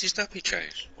think he needs his nappy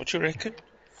changed? What do you reckon?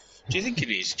 Do you think he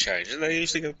needs to change? And they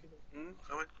usually go,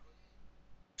 I went,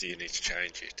 do you need to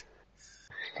change it?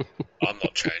 I'm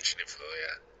not changing it for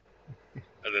you.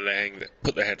 And then they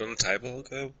put their head on the table and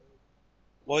go,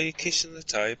 why are you kissing the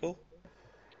table?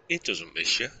 It doesn't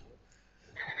miss you.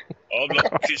 I'm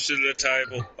not kissing the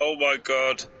table. Oh my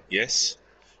God. Yes.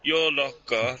 You're not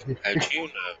God. How do you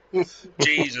know?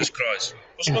 Jesus Christ.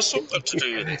 What's my son got to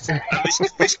do with it? And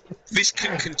this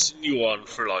can continue on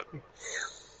for like...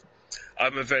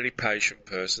 I'm a very patient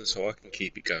person, so I can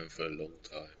keep it going for a long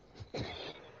time.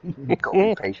 You've got to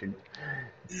be patient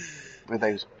with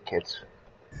those kids.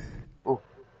 Oh.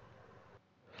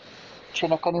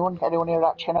 Chinook, anyone? Anyone hear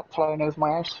that Chinook flying over my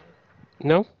house?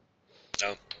 No?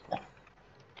 No.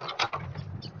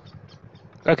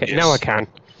 Okay, Yes. now I can.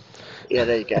 Yeah,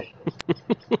 there you go.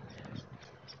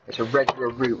 It's a regular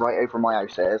route right over my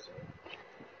house, it is.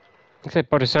 Except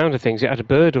by the sound of things, it had a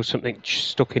bird or something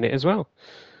stuck in it as well.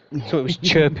 So it was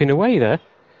chirping away there.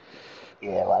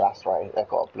 Yeah, well, that's right. They've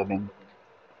got a blooming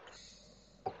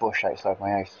bush outside my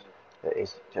house that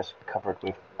is just covered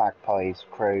with magpies,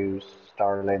 crows,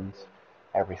 starlings,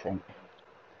 everything.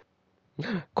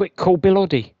 Quick, call Bill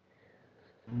Oddie.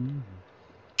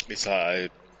 It's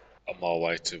like on my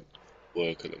way to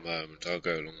work at the moment, I'll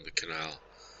go along the canal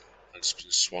and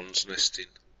spin swans nesting.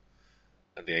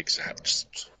 And the eggs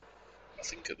hatched, I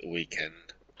think, at the weekend.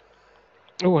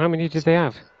 Oh, how many did they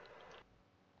have?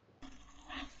 I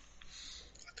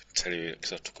can tell you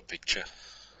because I took a picture.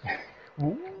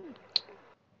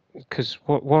 Because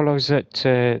while I was at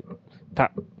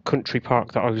that country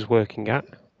park that I was working at,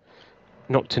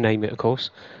 not to name it, of course,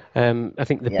 I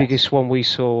think the biggest one we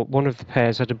saw, one of the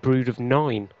pairs had a brood of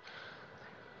 9.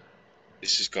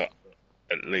 This has got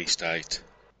at least 8.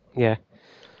 Yeah.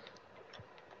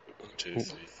 1, 2,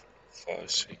 3, 4, 5,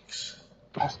 6.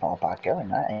 That's not a bad going,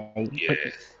 that 8. Yeah,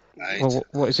 8. Well,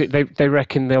 what is it? They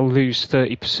reckon they'll lose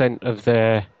 30% of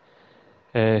their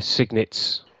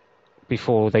cygnets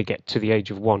before they get to the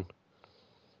age of 1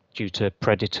 due to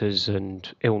predators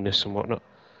and illness and whatnot.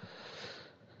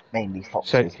 Mainly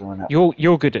foxes, so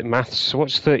you're good at maths, so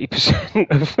what's 30%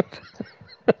 of...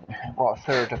 Well, a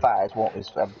third of that is what is,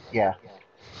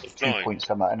 2 point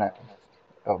something, isn't it?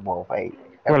 Oh, well, 8.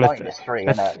 Well, 9 is 3,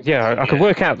 isn't it? Yeah, I can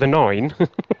work out the 9.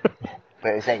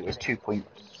 But it's 8 is 2.6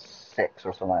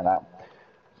 or something like that.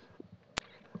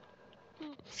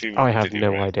 I have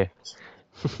no idea.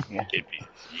 Yeah. You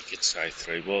could say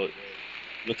 3. Well,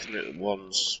 looking at the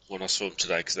ones when I saw them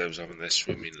today, because they was having their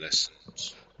swimming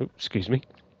lessons. Oh, excuse me.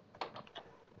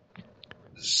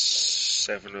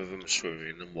 7 of them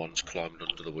swimming and 1's climbed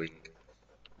under the wing.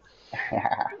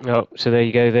 Oh, so there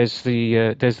you go. There's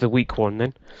the weak one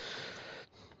then.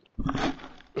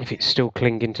 If it's still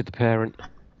clinging to the parent.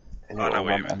 A little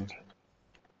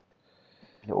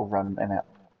run in it.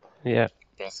 Yeah.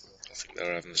 But I think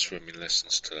they're having the swimming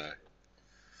lessons today.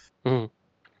 Yeah,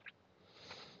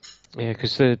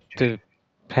 because the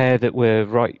pair that were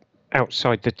right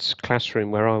outside the classroom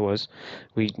where I was,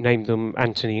 we named them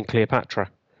Anthony and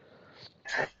Cleopatra.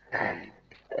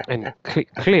 And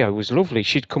Cleo was lovely.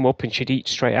 She'd come up and she'd eat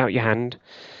straight out your hand,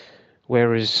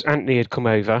 whereas Anthony had come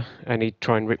over and he'd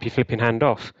try and rip your flipping hand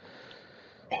off.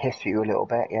 Hiss you a little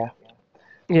bit, yeah.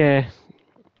 Yeah.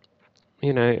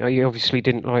 You know, he obviously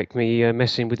didn't like me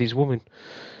messing with his woman.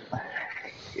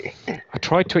 I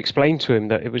tried to explain to him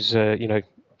that it was, I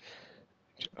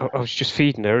was just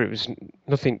feeding her. It was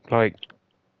nothing like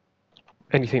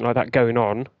anything like that going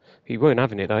on. He weren't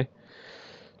having it though.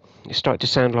 It started to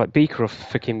sound like Beaker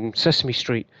off fucking Sesame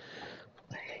Street.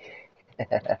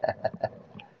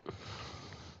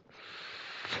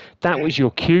 That was your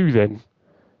cue then.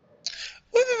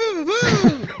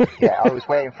 Yeah, I was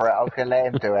waiting for it. I was going to let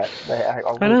him do it. I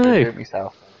wouldn't do it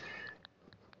myself.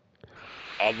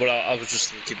 I was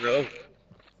just thinking, no.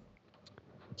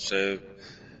 So,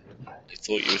 he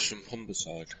thought you was from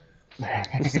Humberside.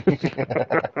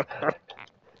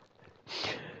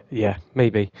 Yeah,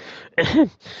 maybe.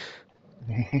 That's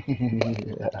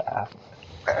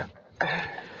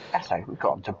how we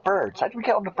got onto birds. How did we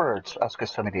get onto birds? That's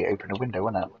because somebody opened a window,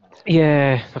 wasn't it?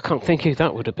 Yeah, I can't think who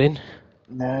that would have been.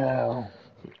 No.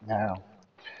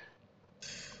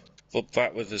 But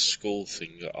back with the school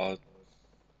thing,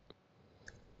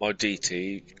 my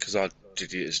DT, because I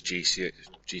did it as GCS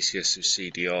and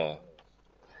CDR,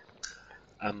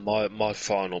 and my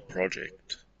final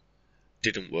project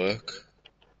didn't work,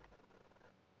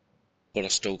 but I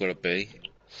still got a B.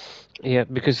 Yeah,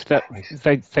 because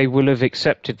they will have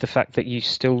accepted the fact that you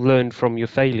still learned from your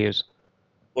failures.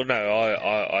 Well, no,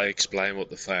 I explained what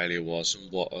the failure was and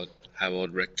how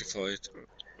I'd rectify it.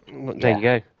 Well, there you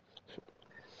go.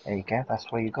 There you go. That's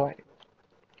why you got it.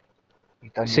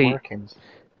 You've done your See, workings.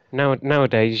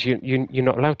 nowadays you're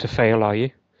not allowed to fail, are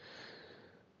you?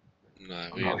 No,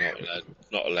 we're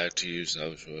not allowed to use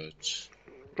those words.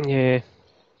 Yeah.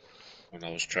 When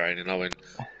I was training, I went,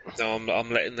 no,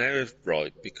 I'm letting them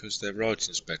write because their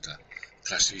writing's better.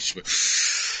 Class teacher went,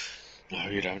 no,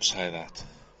 you don't say that.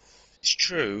 It's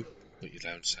true, but you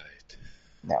don't say it.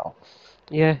 No.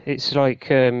 Yeah, it's like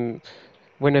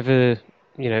whenever,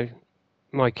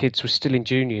 my kids were still in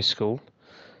junior school,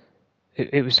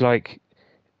 it was like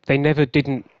they never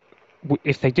didn't,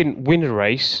 if they didn't win a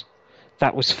race,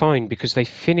 that was fine because they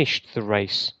finished the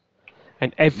race.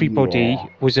 And everybody Yeah.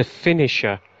 was a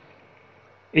finisher,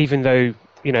 even though,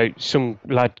 some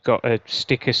lad got a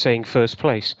sticker saying first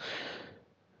place.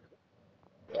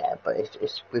 Yeah, but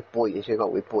it's with boys. You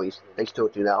got with boys. They still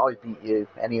do that. I beat you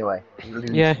anyway. You lose.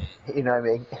 Yeah, You know what I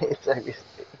mean? It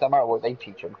doesn't matter what they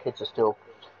teach them. Kids are still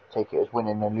take it as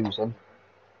winning and losing.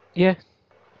 yeah,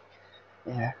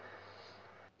 Yeah.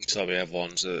 So we have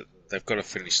ones that they've got to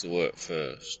finish the work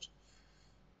first.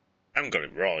 Haven't got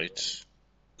it right.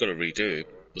 Got to redo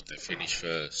it, but they finish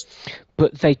first.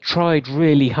 but they tried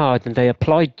really hard and they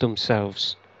applied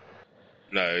themselves.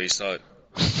 No, it's like,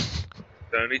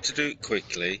 don't need to do it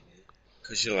quickly,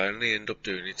 because you'll only end up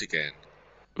doing it again.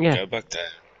 Yeah, Go back down,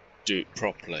 do it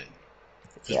properly.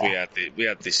 Because Yeah. we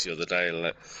had this the other day.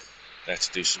 They had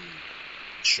to do some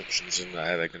instructions on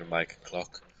how they're going to make a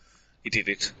clock. He did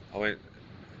it. I went.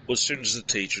 Well, as soon as the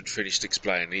teacher had finished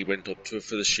explaining, he went up to her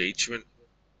for the sheet. She went,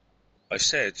 I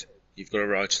said, you've got to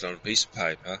write it on a piece of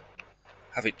paper,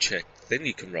 have it checked, then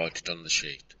you can write it on the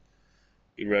sheet.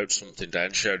 He wrote something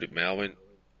down, showed it me. I went,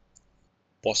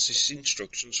 what's this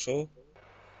instructions for?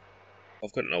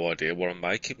 I've got no idea what I'm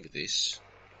making with this.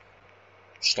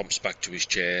 Stomps back to his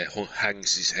chair,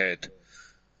 hangs his head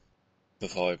for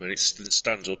 5 minutes, then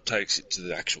stands up, takes it to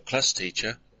the actual class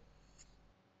teacher,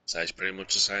 says pretty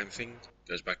much the same thing,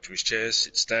 goes back to his chair,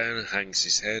 sits down, hangs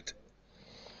his head.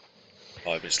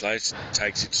 5 minutes later,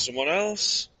 takes it to someone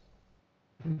else.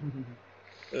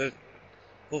 Well,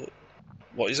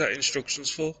 what is that instructions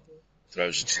for?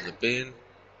 Throws it in the bin.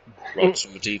 Writes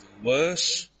something even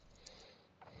worse.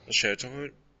 I showed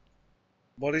him,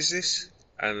 what is this?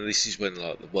 And this is when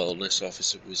like the wellness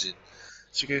officer was in.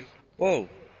 So going, whoa,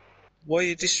 why are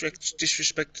you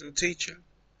disrespecting the teacher?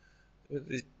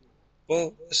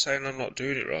 Well, they're saying I'm not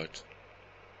doing it right.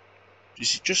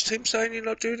 Is it just him saying you're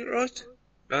not doing it right?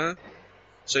 No.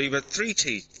 So you've had three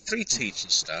teaching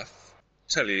staff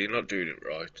tell you you're not doing it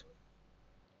right,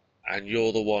 and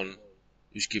you're the one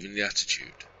who's giving the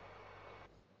attitude.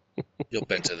 You're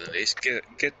better than this.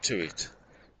 Get to it.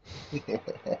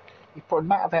 For the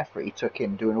amount of effort he took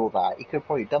in doing all that, he could have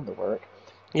probably done the work.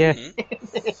 yeah.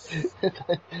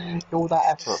 All that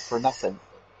effort for nothing.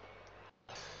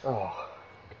 Oh.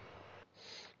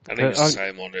 And it was the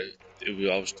same on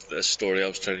the story I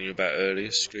was telling you about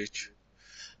earlier, Screech.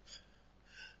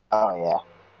 Oh yeah.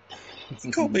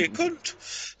 He called me a cunt.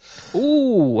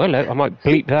 Ooh, hello. I might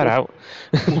bleep that out.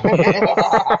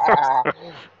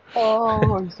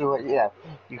 Oh, so yeah,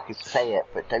 you can say it,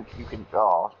 but don't you can.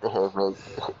 Oh,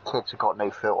 kids have got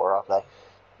no filter, have they?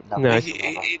 No.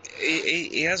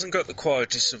 He hasn't got the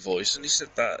quietest of voice, and he said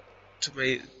that to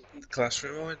me in the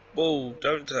classroom. I went, whoa,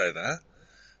 don't say that.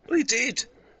 Well, he did.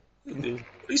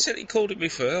 He said he called it me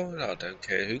first. I went, I don't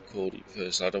care who called it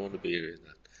first. I don't want to be hearing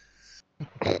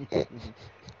that.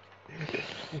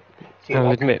 See, I'll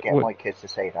I admit, couldn't get my kids to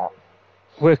say that.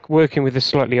 working with the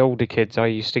slightly older kids, I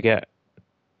used to get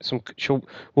some,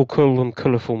 we'll call them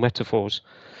colourful metaphors.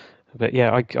 But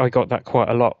yeah, I got that quite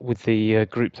a lot with the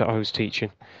group that I was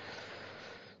teaching.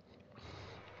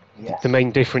 Yes, The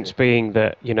main difference being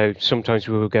that, sometimes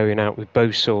we were going out with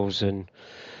bow saws and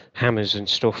hammers and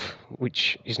stuff,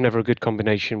 which is never a good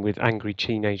combination with angry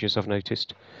teenagers, I've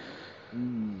noticed.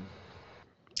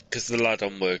 Because the lad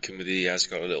I'm working with, he has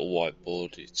got a little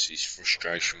whiteboard. It's his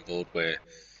frustration board where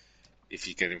if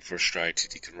you get him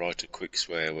frustrated, he can write a quick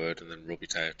swear word and then rub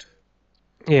it out.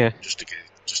 Yeah. Just to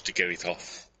get it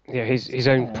off. Yeah, his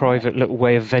own private little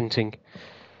way of venting.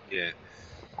 Yeah.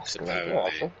 that's So a good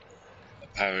idea,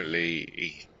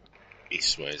 apparently he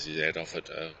swears his head off at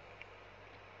home.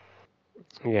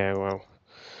 Yeah, well.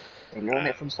 They learn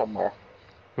it from somewhere.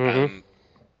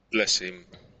 Bless him,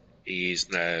 he is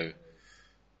now.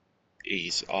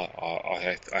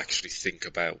 I actually think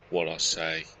about what I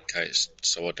say in case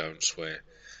so I don't swear.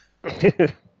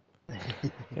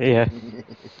 Yeah. Do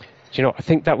you know, I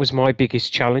think that was my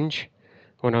biggest challenge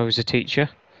when I was a teacher,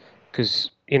 because,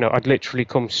 I'd literally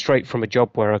come straight from a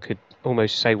job where I could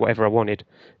almost say whatever I wanted,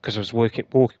 because I was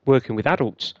working with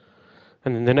adults.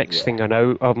 And then the next Yeah. thing I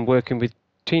know, I'm working with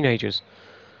teenagers.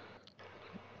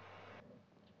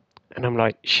 And I'm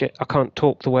like, shit, I can't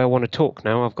talk the way I want to talk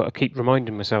now. I've got to keep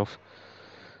reminding myself.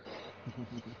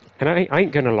 And I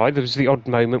ain't going to lie, there was the odd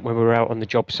moment when we were out on the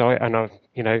job site and I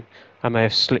may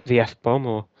have slipped the F-bomb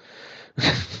or...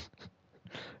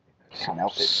 Can't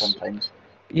help it sometimes.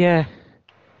 Yeah.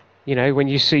 When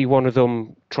you see one of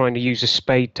them trying to use a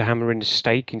spade to hammer in a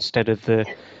steak instead of the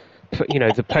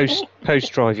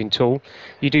post-driving tool,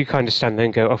 you do kind of stand there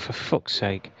and go, oh, for fuck's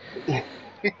sake.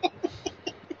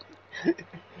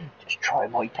 Just try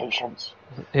my patience.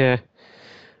 Yeah.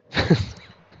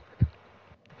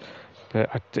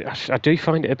 But I do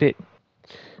find it a bit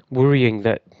worrying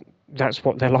that that's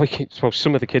what they're like. Well,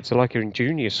 some of the kids are like in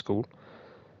junior school.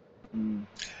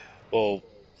 Well,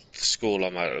 the school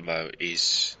I'm at the moment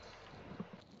it's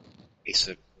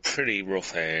a pretty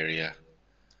rough area,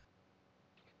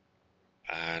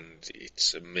 and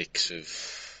it's a mix of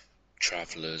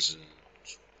travellers and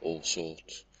all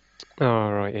sorts. Oh,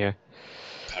 right, yeah.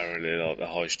 Apparently, like, the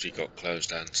high street got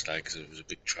closed down today because there was a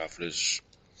big travellers'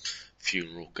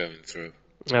 funeral going through.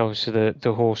 Oh, so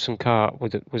the horse and cart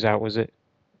was out, was it?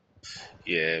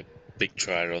 Yeah, big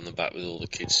trailer on the back with all the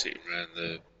kids sitting around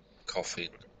the coffin.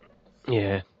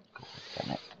 Yeah.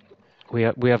 Damn it. We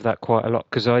have that quite a lot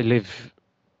because I live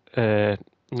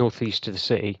northeast of the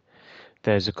city.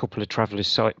 There's a couple of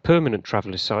permanent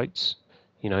traveller sites,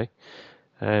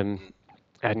 and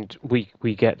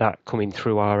we get that coming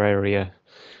through our area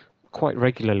quite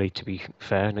regularly. To be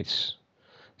fair, and it's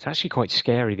actually quite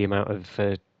scary the amount of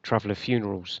traveller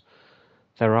funerals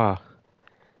there are.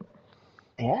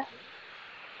 Yeah?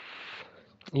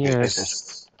 Yeah.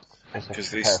 There's a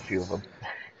fair few of them.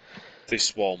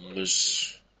 This one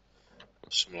was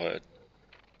some like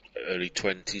early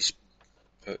 20s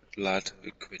lad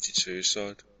who committed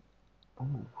suicide.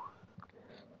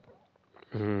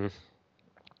 Ooh,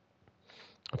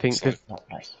 I think not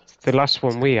nice. the last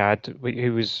one we had,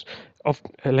 who was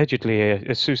allegedly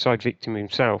a suicide victim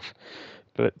himself,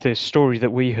 but the story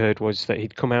that we heard was that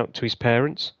he'd come out to his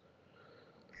parents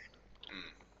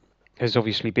as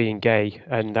obviously being gay,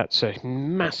 and that's a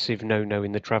massive no-no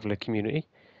in the traveller community.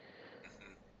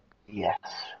 Yes.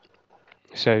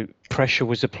 So pressure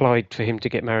was applied for him to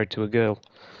get married to a girl.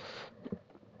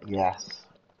 Yes.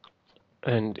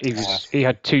 And he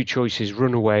had two choices: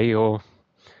 run away or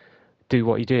do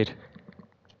what he did.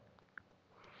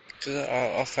 Because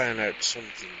I found out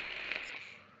something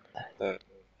that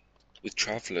with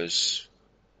travellers,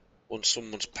 once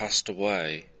someone's passed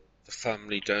away, the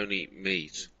family don't eat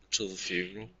meat until the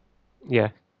funeral. Yeah.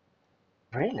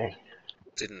 Really?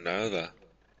 Didn't know that.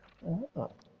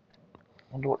 Oh.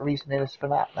 Wonder what the reason is for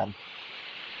that then.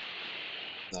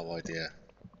 No idea.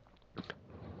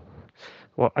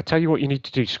 Well, I tell you what you need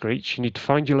to do, Screech. You need to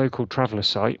find your local traveller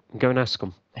site and go and ask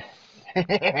them.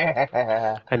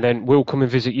 And then we'll come and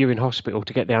visit you in hospital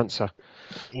to get the answer.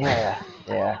 Yeah.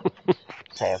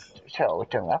 So we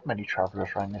don't have many travellers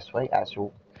around this way, that's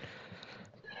all.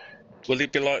 Will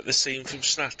it be like the scene from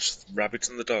Snatch, the rabbit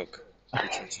and the dog?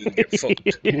 Which one's going to get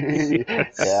fucked?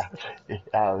 Yeah.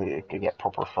 It could get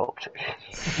proper fucked.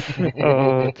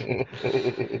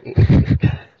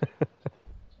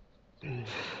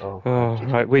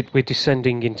 Right, we're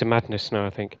descending into madness now, I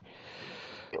think.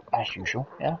 As usual,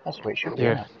 yeah, that's the way it should be.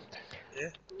 Yeah.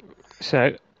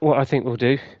 So, what I think we'll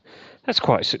do, that's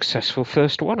quite a successful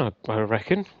first one, I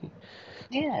reckon.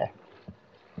 Yeah.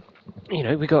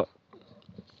 We got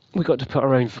to put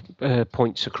our own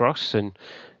points across, and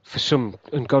for some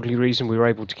ungodly reason, we were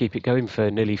able to keep it going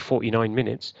for nearly 49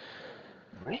 minutes.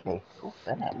 Really? Cool,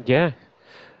 isn't it? Yeah.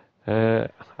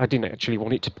 I didn't actually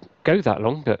want it to go that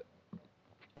long, but,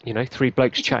 three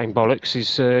blokes chatting bollocks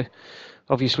is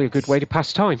obviously a good way to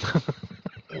pass time.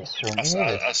 It certainly is.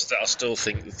 I still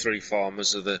think the three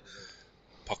farmers are the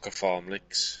Pocker Farm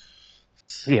Licks.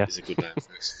 Yeah. Is a good name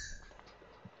for it.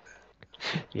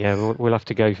 Yeah, we'll have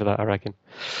to go for that, I reckon.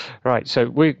 Right, so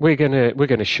we're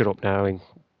gonna shut up now and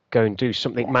go and do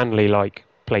something manly like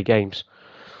play games.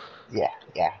 Yeah.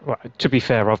 Well, to be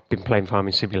fair, I've been playing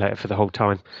Farming Simulator for the whole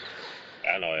time.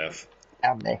 And I have.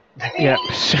 Haven't they? Yeah.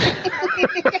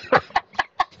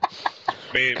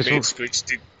 Me and Screech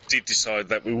did decide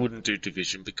that we wouldn't do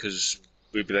Division because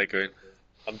we'd be there going,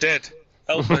 I'm dead,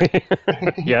 help me.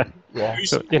 Yeah.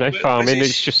 So, farming,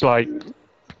 it's just like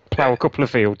plough a couple of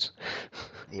fields.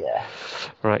 Yeah.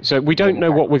 Right, so we don't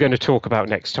know what we're going to talk about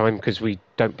next time because we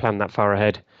don't plan that far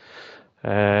ahead.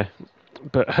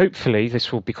 But hopefully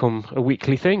this will become a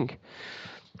weekly thing.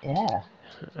 Yeah.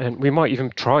 And we might even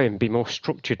try and be more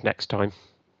structured next time.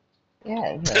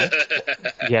 Yeah.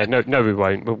 Yeah, no, we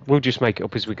won't. We'll just make it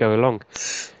up as we go along.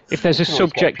 If there's a You can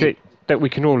always get subject that we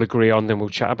can all agree on, then we'll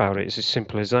chat about it. It's as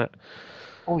simple as that.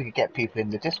 Or you get people in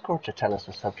the Discord to tell us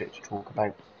a subject to talk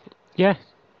about. Yeah.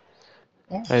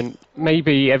 Yeah. And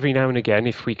maybe every now and again,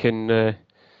 if we can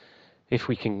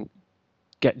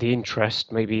get the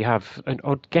interest, maybe have an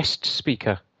odd guest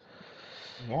speaker.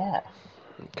 Yeah.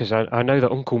 Because I know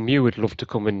that Uncle Mew would love to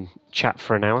come and chat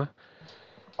for an hour.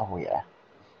 Oh yeah.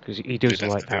 Because he does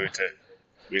like that.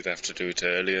 We'd have to do it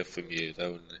earlier from you,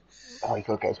 though, wouldn't it? Oh, you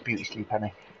gotta get his beauty sleep,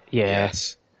 honey. Yeah.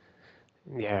 Yes.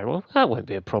 Yeah, well, that won't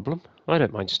be a problem. I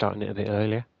don't mind starting it a bit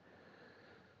earlier.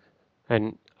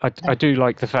 And I do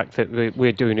like the fact that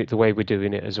we're doing it the way we're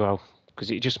doing it as well.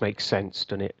 Because it just makes sense,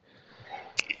 doesn't it?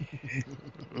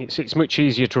 It's much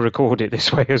easier to record it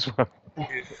this way as well.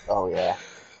 Oh yeah.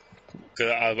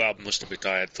 Because I must admit,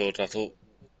 I thought,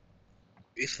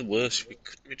 if the worst,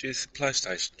 couldn't we do the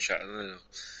PlayStation chat?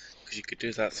 Because you could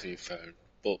do that through your phone,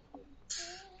 but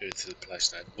do it through the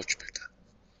PlayStation, much better.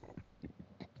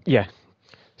 Yeah.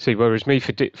 See, whereas me,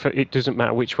 for it doesn't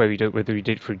matter which way we do it, whether we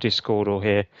did it through Discord or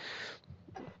here.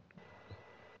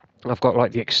 I've got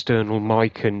like the external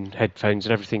mic and headphones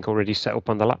and everything already set up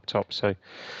on the laptop, so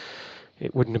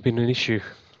it wouldn't have been an issue.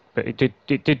 But it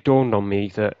did dawn on me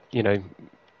that, you know,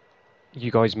 you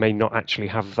guys may not actually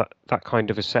have that kind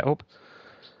of a setup.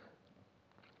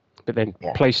 But then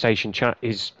PlayStation chat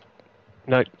is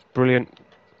brilliant,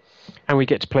 and we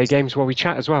get to play games while we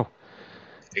chat as well.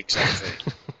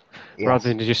 Exactly. Rather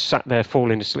than just sat there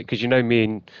falling asleep, because you know me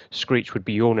and Screech would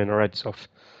be yawning our heads off.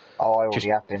 Oh, I already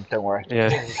have been. Don't worry. Yeah.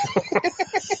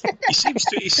 He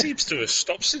seems to have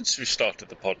stopped since we started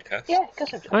the podcast. Yeah,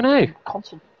 because I know.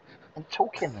 I'm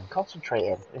talking and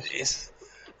concentrating. It's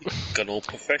gone all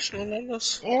professional on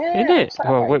us. Yeah. Isn't it?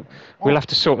 Exactly. Well, we'll have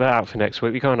to sort that out for next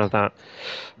week. We can't have that.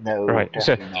 No, Right.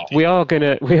 So definitely not.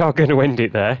 we are gonna end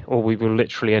it there, or we will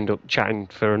literally end up chatting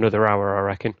for another hour, I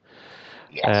reckon.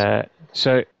 Yes.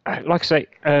 So, like I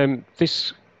say,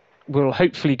 this will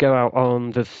hopefully go out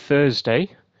on the Thursday,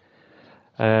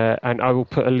 and I will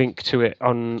put a link to it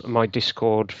on my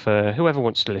Discord for whoever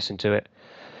wants to listen to it.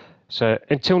 So,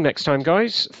 until next time,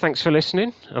 guys, thanks for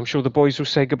listening. I'm sure the boys will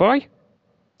say goodbye.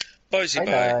 Bye.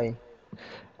 Bye.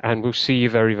 And we'll see you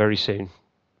very, very soon.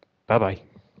 Bye-bye.